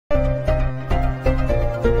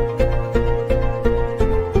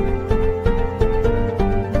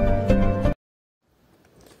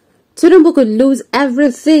Tinubu could lose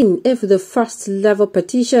everything if the first level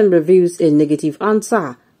petition reveals a negative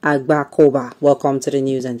answer. Agbakoba. Welcome to the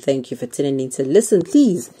news and thank you for tuning in to listen.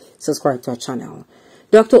 Please subscribe to our channel.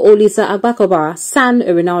 Dr. Olisa Agbakoba, SAN,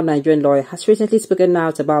 a renowned Nigerian lawyer, has recently spoken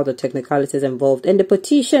out about the technicalities involved in the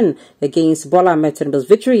petition against Bola Ahmed Tinubu's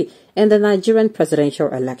victory in the Nigerian presidential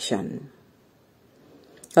election.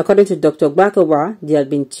 According to Dr. Agbakoba, there had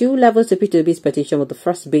been two levels to P2B's petition, with the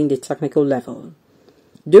first being the technical level.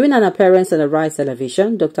 During an appearance on the Rise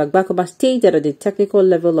television, Dr. Agbakoba stated that the technical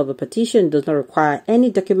level of a petition does not require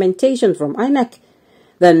any documentation from INEC,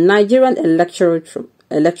 the Nigerian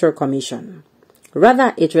Electoral Commission.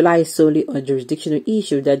 Rather, it relies solely on jurisdictional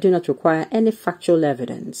issues that do not require any factual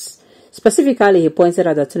evidence. Specifically, he pointed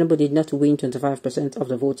out that Tinubu did not win 25% of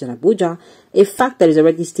the votes in Abuja, a fact that is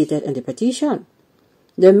already stated in the petition.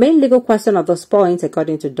 The main legal question at this point,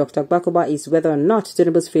 according to Dr. Agbakoba, is whether or not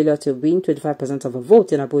Tinubu's failure to win 25% of the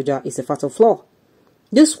vote in Abuja is a fatal flaw.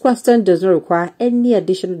 This question does not require any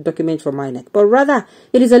additional document from INEC, but rather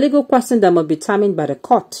it is a legal question that must be determined by the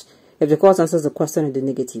court. If the court answers the question in the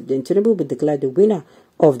negative, then Tinubu will be declared the winner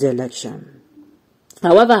of the election.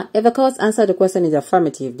 However, if the court answers the question in the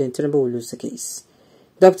affirmative, then Tinubu will lose the case.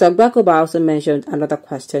 Dr. Agbakoba also mentioned another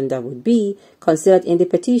question that would be considered in the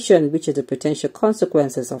petition, which is the potential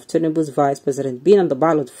consequences of Tinubu's vice president being on the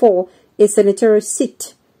ballot for a senatorial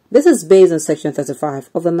seat. This is based on Section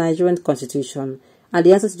 35 of the Nigerian Constitution, and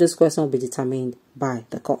the answer to this question will be determined by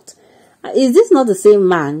the court. Is this not the same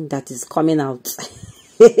man that is coming out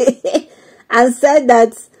and said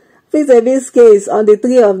that please in this case on the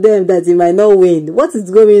three of them that he might not win? What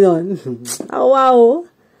is going on? Oh wow!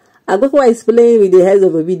 Agbakoba is playing with the heads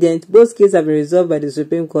of obedience. Both cases have been resolved by the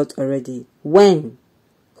Supreme Court already. When?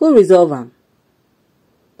 Who resolved them?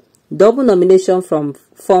 Double nomination form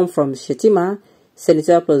from Shetima,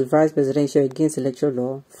 senator plus vice presidential against electoral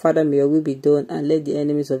law. Father may will be done and let the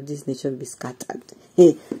enemies of this nation be scattered.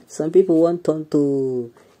 Some people want turn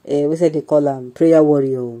to what say they call them prayer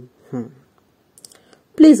warrior.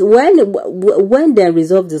 Please, when they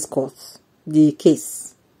resolve this the case,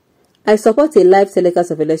 I support a live telecast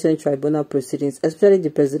of election tribunal proceedings, especially the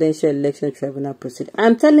presidential election tribunal proceedings.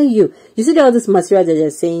 I'm telling you, you see all this material that they're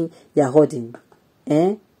saying they're holding.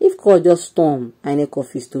 If court just storm INEC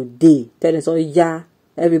office today, tell us, oh yeah,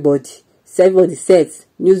 everybody set,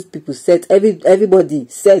 news people set, everybody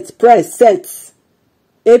set, press set,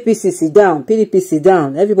 APC sit down, PDP sit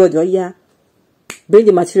down, everybody, oh yeah, bring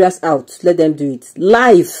the materials out, let them do it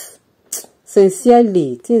live.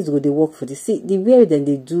 Sincerely, things go they work for the way that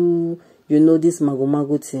they do, you know, this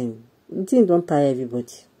mago thing. Things don't tire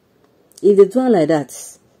everybody. If they do it like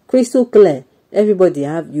that, crystal clear, everybody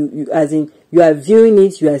have you as in you are viewing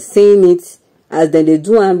it, you are saying it, as then they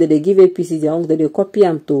do them, they give APC their own, then they copy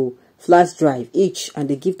them to flash drive each and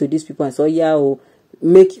they give to these people and so yeah, or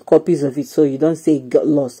make copies of it so you don't say got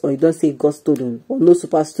lost or you don't say got stolen or no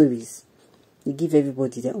super stories. They give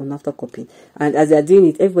everybody their own after copying. And as they are doing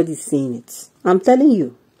it, everybody's seeing it. I'm telling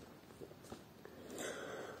you.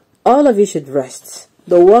 All of you should rest.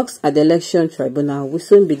 The works at the election tribunal will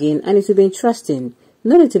soon begin and it will be interesting.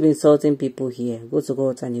 No need to be insulting people here. Go to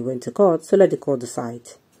court and you went to court, so let the court decide.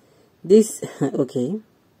 This, okay.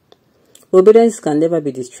 Obedience can never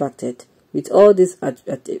be distracted. With all this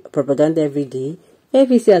propaganda every day,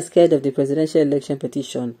 APC are scared of the presidential election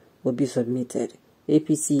petition will be submitted.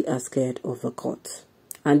 APC are scared of the court.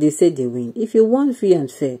 And they say they win. If you want free and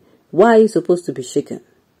fair, why are you supposed to be shaken?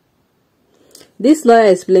 This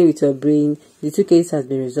lawyer explained with your brain, the two cases has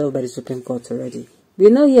been resolved by the Supreme Court already. We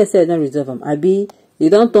know here said not resolve them. Abi, they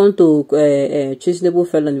don't turn to treasonable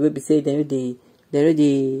felon the way we say they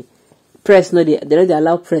already press, no, they already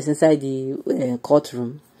allow press inside the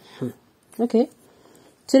courtroom. Okay.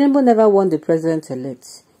 Tinubu never won the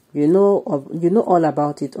president-elect. You know all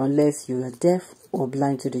about it unless you are deaf or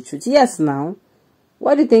blind to the truth. Yes, now,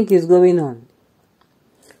 what do you think is going on?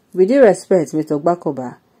 With due respect, Mr.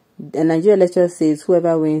 Agbakoba, the Nigerian election says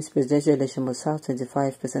whoever wins presidential election must have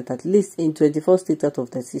 25% at least in 24 states out of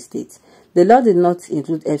 30 states. The law did not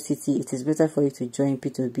include FCT. It is better for you to join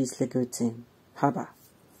P2B's legal team. Haba.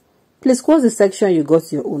 Please close the section you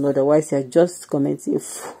got your own, otherwise you're just commenting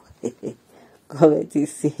for commenting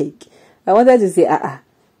sake. I wanted to say,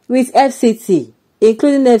 with FCT,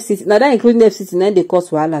 including FCT, now that including FCT, now they cause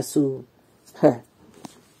wahala, so,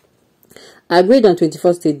 agreed on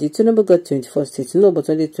 24 states, the Tinubu got 24 states, no, but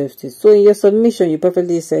only 12 states. So in your submission, you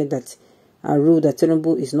perfectly said that a rule that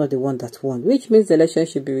Tinubu is not the one that won, which means the election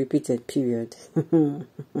should be repeated, period.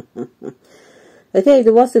 Okay,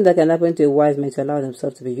 the worst thing that can happen to a wise man to allow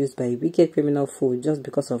themselves to be used by a wicked criminal fool just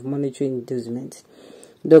because of monetary inducement.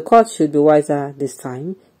 The court should be wiser this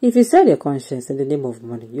time. If you sell your conscience in the name of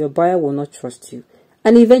money, your buyer will not trust you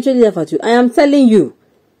and eventually laugh at you. I am telling you,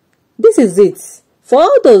 this is it. For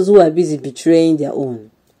all those who are busy betraying their own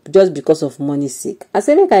just because of money's sake, I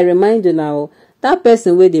say make I remind you now, that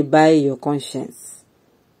person where they buy your conscience,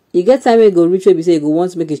 you get time you go reach where you say you go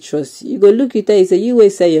want to make it trust you. You go look you tell you say you will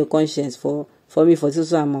sell your conscience for me for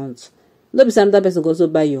this amount. No be some that person go also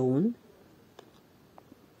buy your own.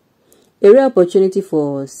 A rare opportunity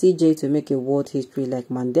for CJ to make a world history like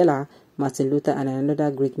Mandela, Martin Luther, and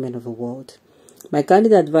another great men of the world. My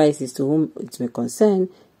candid advice is to whom it may concern,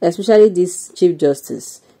 especially this Chief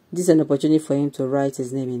Justice. This is an opportunity for him to write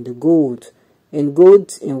his name in gold in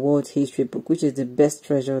world history book, which is the best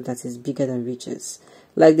treasure that is bigger than riches.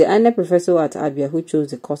 Like the Anna professor at Abia who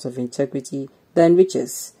chose the cause of integrity than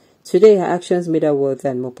riches. Today her actions made her wealthy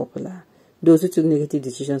and more popular. Those who took negative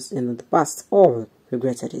decisions in the past all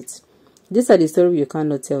regretted it. These are the stories you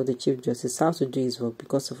cannot tell the Chief Justice how to do his work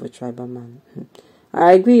because of a tribal man.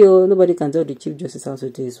 I agree, nobody can tell the Chief Justice how to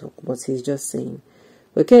do his work, but he's just saying.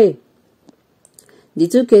 Okay, the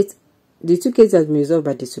two cases have been resolved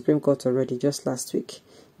by the Supreme Court already just last week.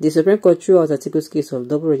 The Supreme Court threw out Atiku's case of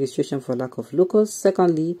double registration for lack of locus.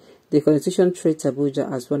 Secondly, the Constitution treats Abuja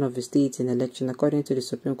as one of the states in election according to the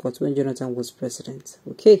Supreme Court when Jonathan was president.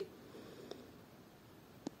 Okay.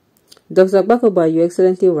 Dr. Agbakoba, you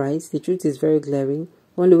excellently right. The truth is very glaring,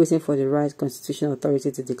 only waiting for the right constitutional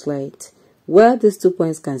authority to declare it. Well, these 2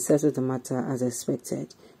 points can settle the matter as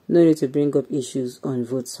expected. No need to bring up issues on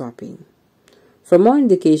vote swapping. From all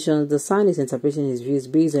indications, the SAN is interpreting his views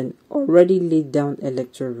based on already laid down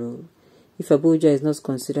electoral rule. If Abuja is not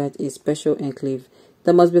considered a special enclave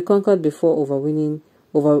that must be conquered before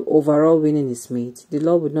overall winning is made, the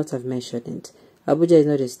law would not have mentioned it. Abuja is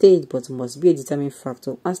not a state but must be a determining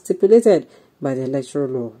factor as stipulated by the electoral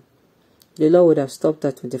law. The law would have stopped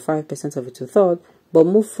at 25% of the two-thirds but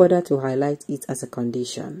moved further to highlight it as a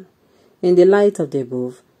condition. In the light of the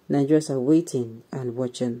above, Nigerians are waiting and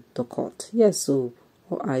watching the court. Yes, so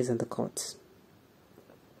all eyes on the court.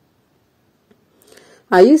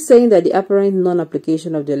 Are you saying that the apparent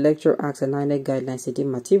non-application of the Electoral Act and INEC guidelines is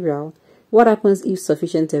immaterial? What happens if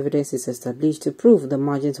sufficient evidence is established to prove the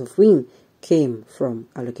margins of win came from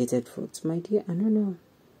allocated votes? My dear, I don't know.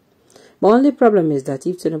 My only problem is that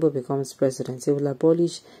if Tinubu becomes president, he will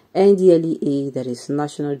abolish NDLEA, that is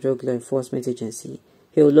National Drug Law Enforcement Agency.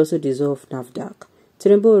 He will also dissolve NAFDAC.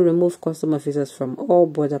 Tinubu will remove custom officers from all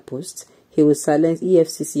border posts. He will silence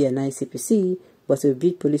EFCC and ICPC, but will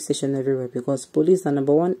beat police station everywhere because police are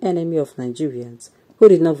number one enemy of Nigerians who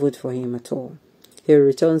did not vote for him at all. He will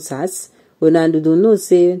return SARS. When I do not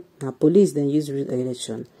say na police then use real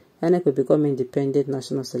election, INEC will become Independent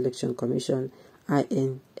National Selection Commission,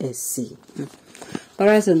 INSC.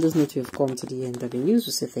 Alright, on this note, we've come to the end of the news.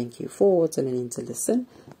 We say thank you for tuning in to listen.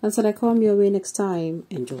 Until I come your way next time,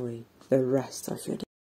 enjoy the rest of your day.